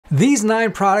These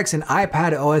 9 products and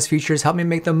iPad OS features help me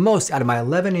make the most out of my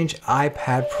 11-inch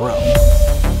iPad Pro.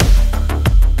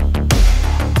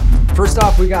 First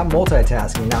off, we got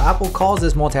multitasking. Now, Apple calls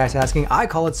this multitasking. I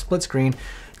call it split screen,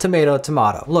 tomato,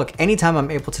 tomato. Look, anytime I'm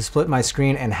able to split my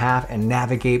screen in half and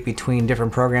navigate between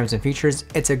different programs and features,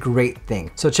 it's a great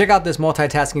thing. So check out this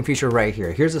multitasking feature right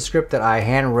here. Here's a script that I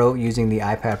hand wrote using the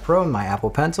iPad Pro and my Apple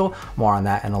Pencil, more on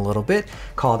that in a little bit,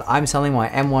 called I'm Selling My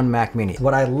M1 Mac Mini.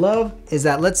 What I love is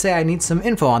that, let's say I need some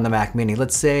info on the Mac Mini.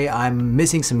 Let's say I'm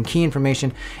missing some key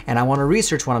information and I want to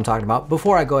research what I'm talking about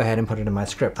before I go ahead and put it in my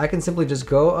script. I can simply just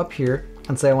go up here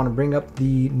and say I want to bring up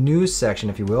the news section,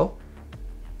 if you will,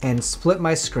 and split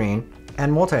my screen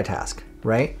and multitask,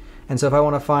 right? And so if I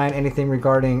want to find anything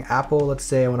regarding Apple, let's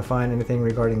say I want to find anything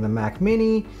regarding the Mac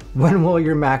Mini, when will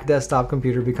your Mac desktop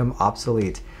computer become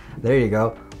obsolete? There you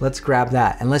go. Let's grab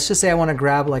that. And let's just say I want to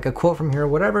grab like a quote from here or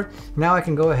whatever. Now I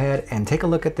can go ahead and take a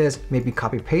look at this, maybe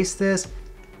copy paste this,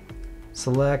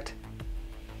 select,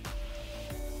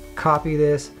 copy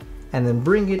this, and then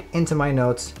bring it into my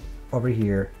notes over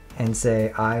here and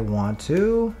say I want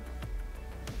to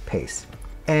paste.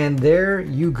 And there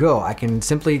you go. I can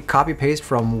simply copy paste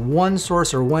from one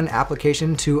source or one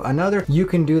application to another. You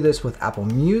can do this with Apple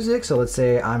Music. So let's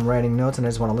say I'm writing notes and I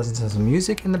just want to listen to some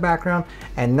music in the background.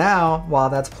 And now while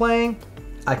that's playing,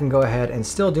 I can go ahead and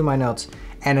still do my notes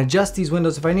and adjust these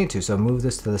windows if I need to. So move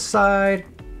this to the side,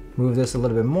 move this a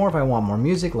little bit more if I want more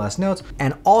music, less notes.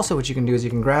 And also what you can do is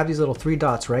you can grab these little 3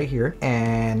 dots right here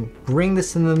and bring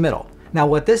this in the middle. Now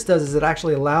what this does is it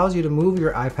actually allows you to move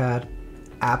your iPad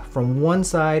app from one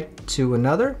side to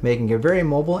another, making it very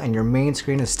mobile, and your main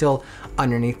screen is still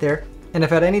underneath there. And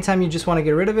if at any time you just want to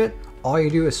get rid of it, all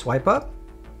you do is swipe up,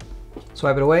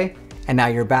 swipe it away, and now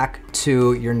you're back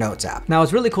to your Notes app. Now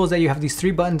what's really cool is that you have these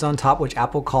 3 buttons on top, which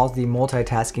Apple calls the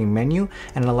multitasking menu,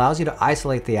 and it allows you to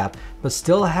isolate the app, but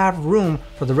still have room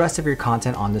for the rest of your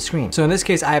content on the screen. So in this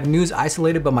case, I have news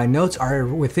isolated, but my notes are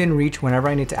within reach whenever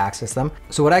I need to access them.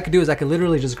 So what I could do is I could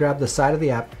literally just grab the side of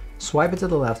the app, swipe it to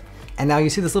the left, and now you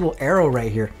see this little arrow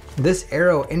right here. This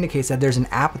arrow indicates that there's an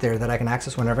app there that I can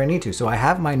access whenever I need to. So I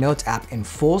have my Notes app in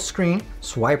full screen,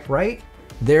 swipe right,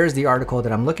 there's the article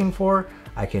that I'm looking for.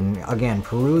 I can, again,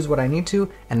 peruse what I need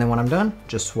to, and then when I'm done,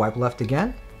 just swipe left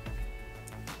again,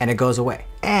 and it goes away.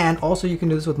 And also you can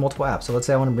do this with multiple apps. So let's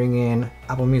say I want to bring in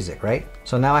Apple Music, right?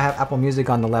 So now I have Apple Music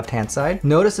on the left-hand side.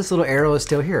 Notice this little arrow is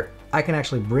still here. I can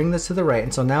actually bring this to the right,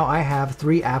 and so now I have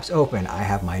 3 apps open. I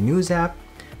have my News app,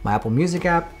 my Apple Music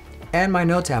app, and my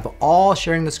Notes app all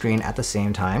sharing the screen at the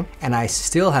same time, and I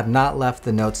still have not left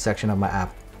the Notes section of my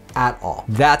app at all.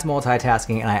 That's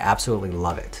multitasking, and I absolutely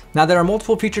love it. Now there are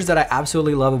multiple features that I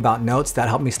absolutely love about Notes that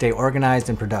help me stay organized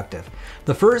and productive.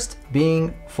 The first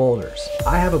being folders.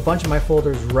 I have a bunch of my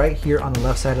folders right here on the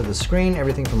left side of the screen,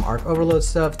 everything from Arc Overload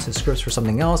stuff to scripts for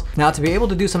something else. Now to be able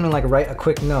to do something like write a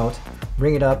quick note,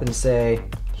 bring it up and say,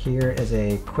 here is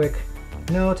a quick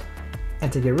note,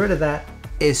 and to get rid of that,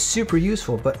 is super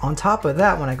useful. But on top of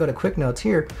that, when I go to quick notes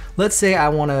here, let's say I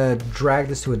want to drag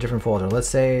this to a different folder. Let's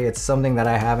say it's something that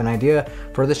I have an idea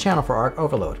for this channel for Arc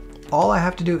Overload. All I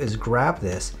have to do is grab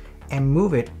this and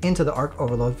move it into the Arc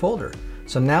Overload folder.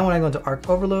 So now when I go into Arc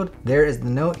Overload, there is the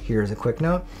note, here's a quick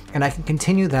note, and I can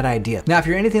continue that idea. Now, if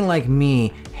you're anything like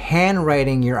me,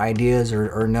 handwriting your ideas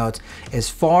or notes is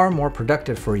far more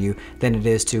productive for you than it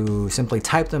is to simply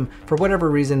type them. For whatever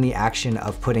reason, the action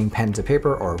of putting pen to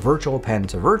paper or virtual pen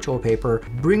to virtual paper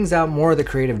brings out more of the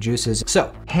creative juices.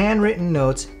 So handwritten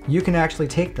notes, you can actually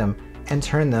take them and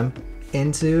turn them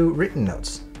into written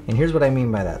notes. And here's what I mean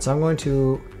by that. So I'm going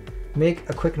to make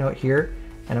a quick note here,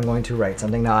 and I'm going to write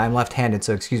something. Now I'm left-handed,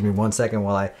 so excuse me 1 second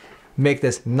while I make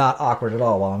this not awkward at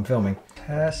all while I'm filming.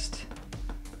 Test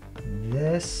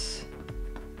this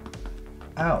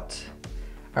out.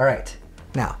 All right,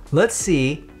 now let's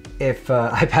see if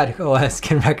iPad OS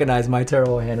can recognize my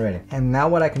terrible handwriting. And now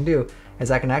what I can do is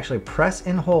I can actually press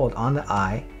and hold on the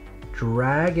I,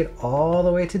 drag it all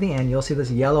the way to the end. You'll see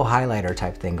this yellow highlighter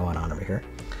type thing going on over here.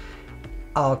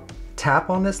 I'll tap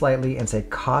on this lightly and say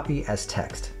copy as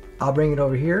text. I'll bring it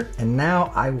over here, and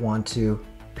now I want to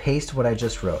paste what I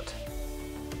just wrote.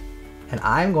 And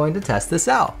I'm going to test this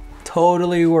out.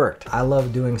 Totally worked. I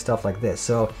love doing stuff like this.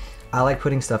 So I like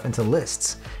putting stuff into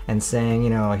lists and saying, you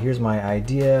know, here's my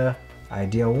idea,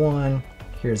 idea 1,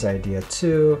 here's idea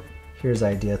 2, here's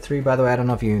idea 3. By the way, I don't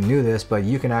know if you knew this, but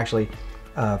you can actually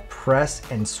press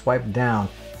and swipe down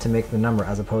to make the number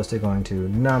as opposed to going to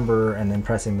number and then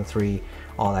pressing the 3,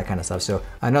 all that kind of stuff. So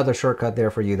another shortcut there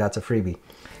for you, that's a freebie.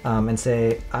 And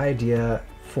say idea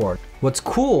 4. What's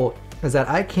cool is that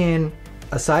I can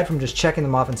aside from just checking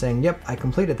them off and saying, yep, I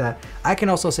completed that, I can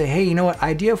also say, hey, you know what?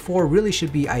 Idea 4 really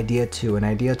should be idea 2, and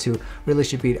idea 2 really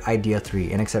should be idea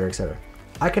 3, and et cetera, et cetera.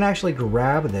 I can actually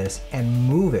grab this and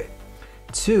move it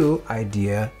to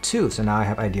idea 2. So now I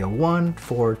have idea 1,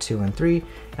 4, 2, and 3,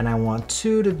 and I want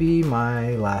 2 to be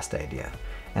my last idea.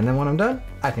 And then when I'm done,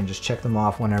 I can just check them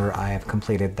off whenever I have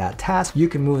completed that task. You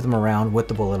can move them around with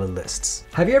the bulleted lists.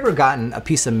 Have you ever gotten a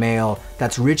piece of mail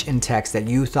that's rich in text that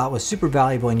you thought was super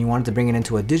valuable and you wanted to bring it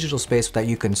into a digital space that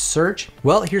you can search?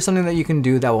 Well, here's something that you can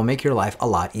do that will make your life a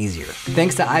lot easier.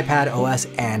 Thanks to iPad OS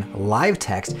and live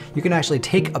text, you can actually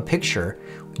take a picture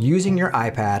using your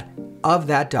iPad of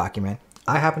that document.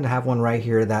 I happen to have one right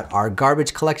here that our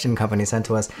garbage collection company sent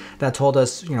to us that told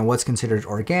us, you know, what's considered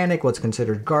organic, what's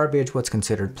considered garbage, what's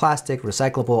considered plastic,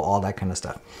 recyclable, all that kind of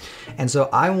stuff. And so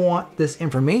I want this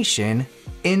information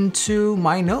into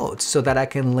my notes so that I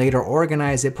can later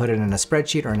organize it, put it in a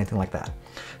spreadsheet or anything like that.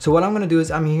 So what I'm gonna do is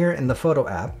I'm here in the photo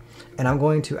app and I'm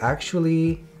going to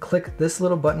actually click this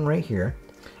little button right here,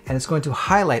 and it's going to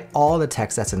highlight all the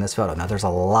text that's in this photo. Now there's a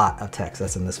lot of text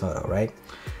that's in this photo, right?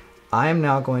 I am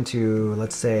now going to,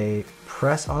 let's say,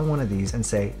 press on one of these and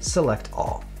say, select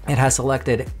all. It has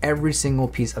selected every single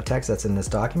piece of text that's in this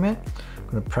document. I'm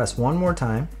gonna press one more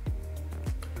time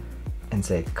and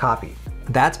say copy.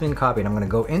 That's been copied. I'm gonna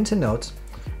go into notes.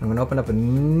 I'm gonna open up a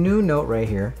new note right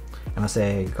here. And I'll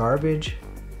say garbage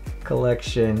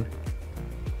collection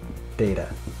data.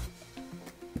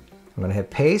 I'm gonna hit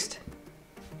paste.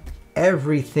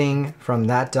 Everything from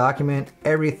that document,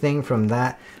 everything from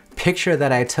that picture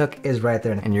that I took is right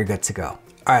there, and you're good to go. All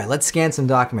right, let's scan some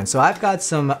documents. So I've got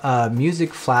some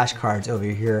music flashcards over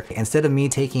here. Instead of me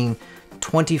taking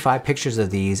 25 pictures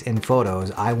of these in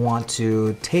photos, I want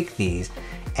to take these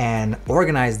and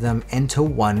organize them into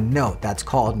one note. That's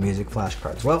called music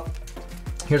flashcards. Well,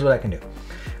 here's what I can do.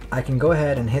 I can go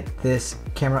ahead and hit this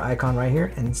camera icon right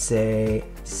here and say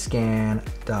scan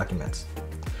documents.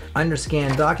 Under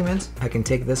scan documents, I can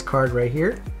take this card right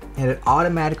here and it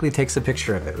automatically takes a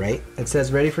picture of it, right? It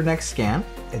says ready for next scan.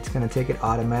 It's gonna take it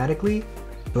automatically.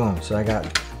 Boom, so I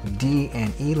got D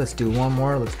and E. Let's do one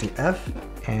more, let's do F.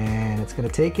 And it's gonna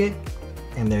take it,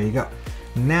 and there you go.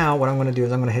 Now what I'm gonna do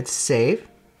is I'm gonna hit save,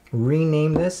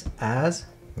 rename this as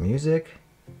music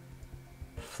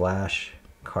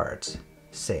flashcards,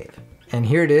 save. And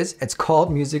here it is, it's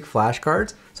called music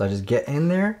flashcards. So I just get in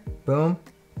there, boom.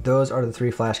 Those are the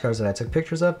 3 flashcards that I took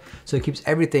pictures of. So it keeps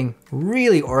everything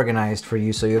really organized for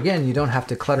you. So again, you don't have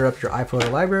to clutter up your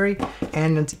iPhoto library,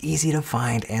 and it's easy to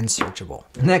find and searchable.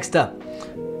 Next up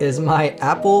is my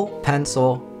Apple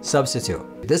Pencil substitute.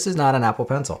 This is not an Apple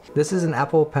Pencil. This is an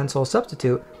Apple Pencil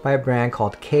substitute by a brand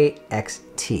called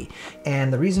KXT.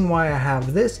 And the reason why I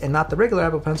have this and not the regular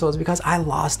Apple Pencil is because I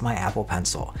lost my Apple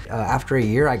Pencil. After a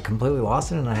year, I completely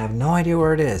lost it and I have no idea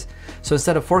where it is. So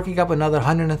instead of forking up another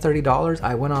 $130,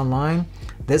 I went online.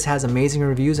 This has amazing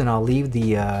reviews, and I'll leave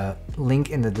the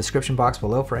link in the description box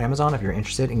below for Amazon if you're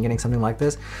interested in getting something like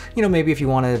this. You know, maybe if you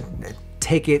want to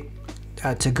take it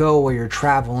to go where you're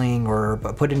traveling, or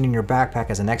put it in your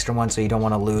backpack as an extra one so you don't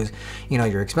want to lose, you know,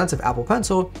 your expensive Apple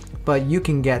Pencil, but you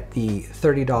can get the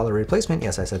 $30 replacement.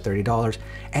 Yes, I said $30,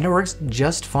 and it works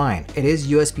just fine. It is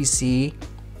USB-C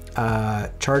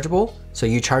chargeable, so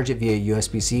you charge it via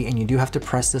USB-C, and you do have to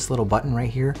press this little button right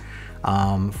here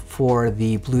for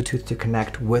the Bluetooth to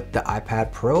connect with the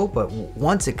iPad Pro, but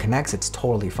once it connects, it's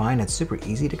totally fine. It's super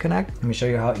easy to connect. Let me show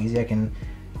you how easy I can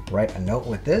write a note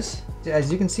with this.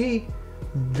 As you can see,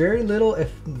 very little,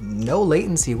 if no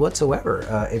latency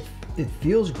whatsoever. It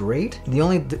feels great. The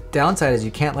only downside is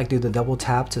you can't like do the double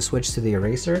tap to switch to the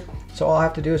eraser. So all I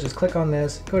have to do is just click on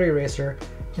this, go to eraser,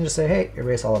 and just say, hey,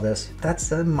 erase all of this. That's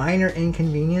a minor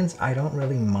inconvenience. I don't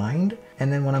really mind.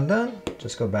 And then when I'm done,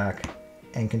 just go back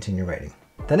and continue writing.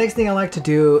 The next thing I like to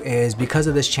do is, because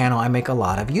of this channel, I make a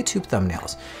lot of YouTube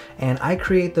thumbnails, and I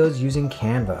create those using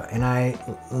Canva, and I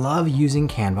love using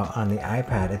Canva on the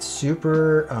iPad. It's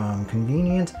super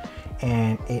convenient,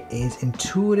 and it is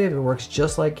intuitive. It works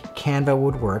just like Canva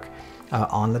would work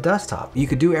on the desktop. You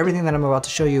could do everything that I'm about to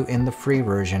show you in the free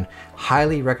version.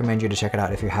 Highly recommend you to check it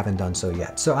out if you haven't done so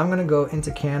yet. So I'm gonna go into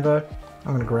Canva.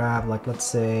 I'm gonna grab, like, let's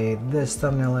say this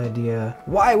thumbnail idea.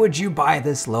 Why would you buy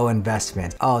this low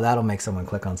investment? Oh, that'll make someone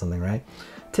click on something, right?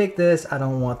 Take this, I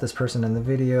don't want this person in the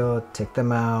video, take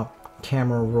them out,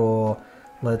 camera roll.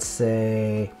 Let's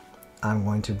say I'm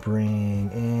going to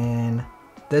bring in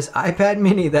this iPad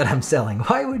mini that I'm selling.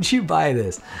 Why would you buy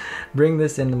this? Bring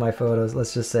this into my photos.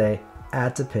 Let's just say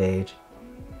add to page.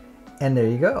 And there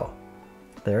you go.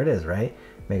 There it is, right?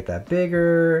 Make that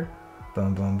bigger.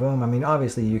 Boom, boom, boom. I mean,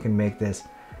 obviously you can make this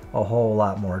a whole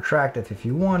lot more attractive if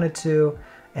you wanted to.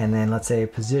 And then let's say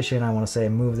position, I want to say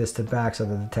move this to back so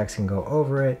that the text can go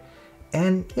over it.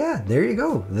 And yeah, there you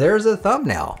go. There's a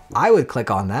thumbnail. I would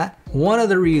click on that. One of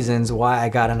the reasons why I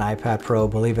got an iPad Pro,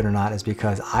 believe it or not, is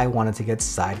because I wanted to get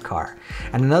Sidecar.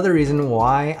 And another reason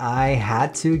why I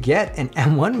had to get an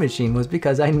M1 machine was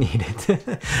because I needed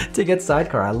to get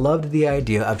Sidecar. I loved the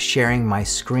idea of sharing my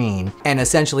screen and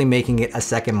essentially making it a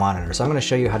second monitor. So I'm gonna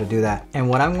show you how to do that. And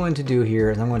what I'm going to do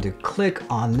here is I'm going to click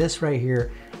on this right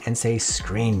here and say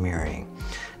screen mirroring.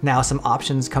 Now some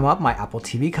options come up, my Apple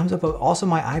TV comes up, but also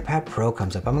my iPad Pro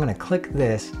comes up. I'm gonna click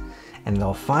this and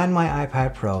they'll find my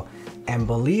iPad Pro, and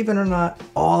believe it or not,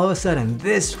 all of a sudden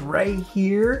this right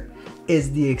here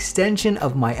is the extension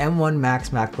of my M1 Max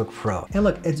MacBook Pro. And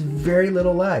look, it's very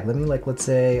little lag. Let me let's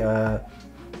say,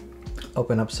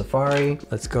 open up Safari.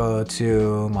 Let's go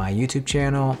to my YouTube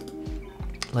channel.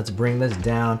 Let's bring this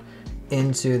down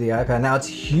into the iPad. Now it's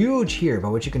huge here,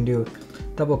 but what you can do,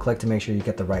 double click to make sure you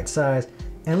get the right size.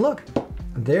 And look,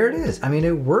 there it is. I mean,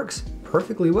 it works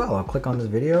perfectly well. I'll click on this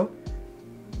video.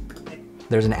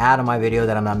 There's an ad on my video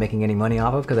that I'm not making any money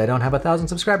off of because I don't have 1,000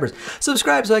 subscribers.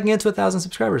 Subscribe so I can get to 1,000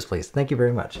 subscribers, please. Thank you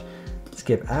very much.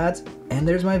 Skip ads, and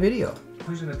there's my video.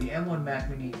 Pushing with the M1 Mac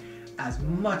Mini, as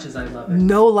much as I love it,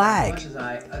 no lag. as much as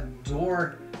I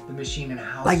adore the machine and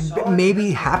how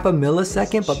maybe half a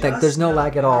millisecond, but there's no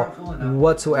lag at all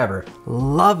whatsoever.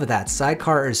 Love that.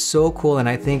 Sidecar is so cool, and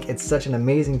I think it's such an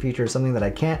amazing feature, something that I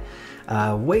can't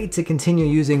wait to continue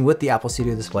using with the Apple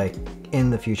Studio Display in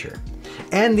the future.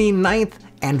 And the 9th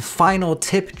and final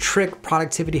tip, trick,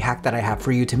 productivity hack that I have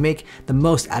for you to make the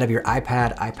most out of your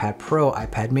iPad, iPad Pro,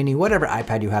 iPad Mini, whatever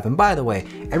iPad you have. And by the way,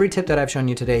 every tip that I've shown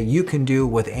you today, you can do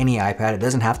with any iPad. It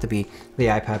doesn't have to be the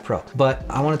iPad Pro. But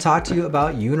I want to talk to you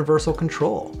about universal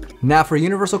control. Now, for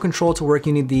universal control to work,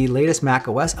 you need the latest Mac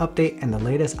OS update and the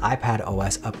latest iPad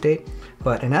OS update.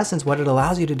 But in essence, what it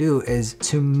allows you to do is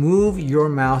to move your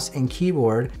mouse and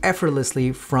keyboard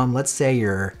effortlessly from, let's say,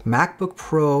 your MacBook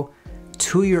Pro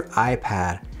to your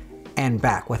iPad and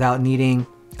back without needing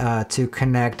to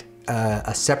connect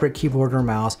a separate keyboard or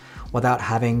mouse, without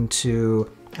having to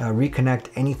reconnect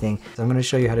anything. So I'm going to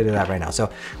show you how to do that right now.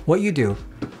 So what you do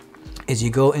is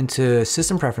you go into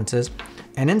System Preferences,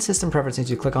 and in System Preferences,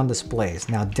 you click on Displays.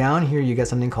 Now down here, you get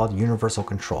something called Universal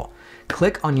Control.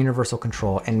 Click on Universal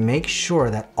Control and make sure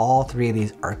that all three of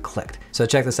these are clicked. So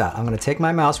check this out. I'm going to take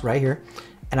my mouse right here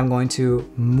and I'm going to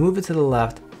move it to the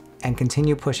left and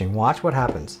continue pushing. Watch what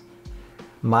happens.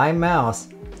 My mouse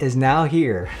is now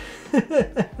here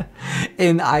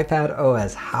in iPad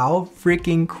OS. How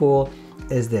freaking cool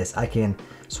is this? I can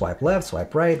swipe left,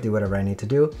 swipe right, do whatever I need to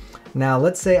do. Now,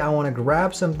 let's say I want to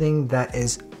grab something that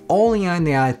is only on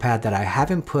the iPad that I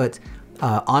haven't put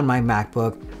on my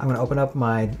MacBook. I'm going to open up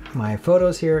my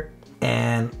photos here,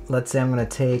 and let's say I'm going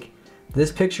to take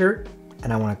this picture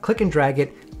and I want to click and drag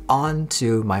it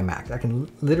onto my Mac. I can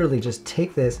literally just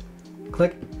take this,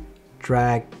 click,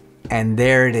 drag, and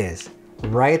there it is,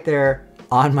 right there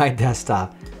on my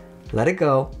desktop. Let it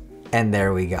go, and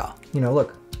there we go. You know,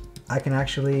 look, I can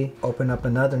actually open up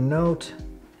another note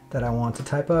that I want to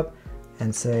type up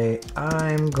and say,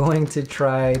 I'm going to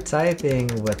try typing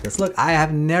with this. Look, I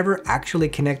have never actually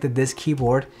connected this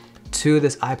keyboard to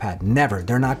this iPad. Never.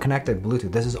 They're not connected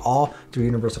Bluetooth. This is all through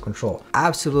universal control.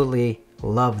 Absolutely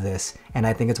love this, and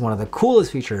I think it's one of the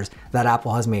coolest features that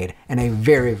Apple has made in a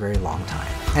very, very long time.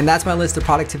 And that's my list of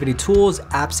productivity tools,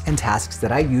 apps, and tasks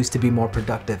that I use to be more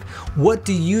productive. What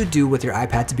do you do with your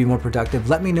iPad to be more productive?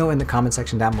 Let me know in the comment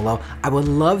section down below. I would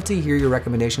love to hear your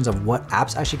recommendations of what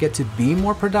apps I should get to be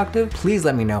more productive. Please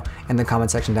let me know in the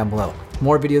comment section down below.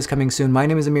 More videos coming soon. My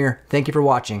name is Amir. Thank you for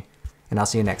watching, and I'll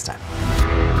see you next time.